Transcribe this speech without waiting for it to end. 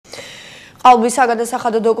ყალბი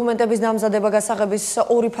საგადასახადო დოკუმენტების დამზადება გასაღების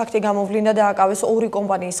ორი ფაქტი გამოვლინდა და აკავეს ორი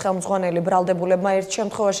კომპანიის ხელმძღვანელი ბრალდებულებმა ერთ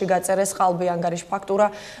შემთხვევაში გაწერეს ყალბი ანგარიშ ფაქტურა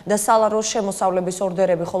და სალაროს შემოსავლების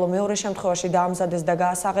ორდერები, ხოლო მეორე შემთხვევაში დაამზადეს და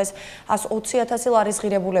გაასაღეს 120,000 ლარის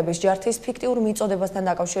ღირებულების ჯართის ფიქტიურ მიწოდებასთან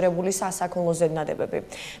დაკავშირებული სასაქონლო ზედნადებები.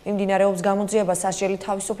 მიმდინარეობს გამოძიება სასჯელი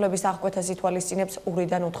თავისუფლების აღკვეთას ითვალისწინებს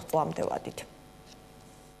 2-დან 4 წლამდე ვადით.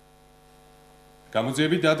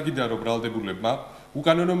 გამოძიები დადგინდა, რომ ბრალდებულებმა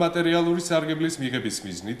უკანონო მატერიალური სარგებლის მიღების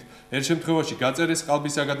მიზნით ერთ შემთხვევაში გაწერეს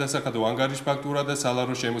ყალბის საგადასახადო ანგარიშ ფაქტურა და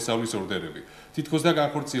სალაროს შემოსავლის ორდერები. თითქოს და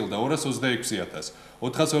განხორციელდა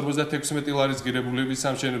 226,456 ლარის ღირებულების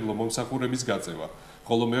სამშენებლო მომსახურების გაწევა,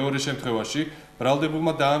 ხოლო მეორე შემთხვევაში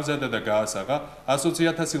ბრალდებულმა დაამზადა და გაასაღა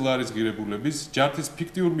 120,000 ლარის ღირებულების ჯართის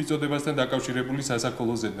ფიქტიურ მიწოდებასთან დაკავშირებული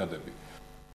სასაქონლო ზედნადები.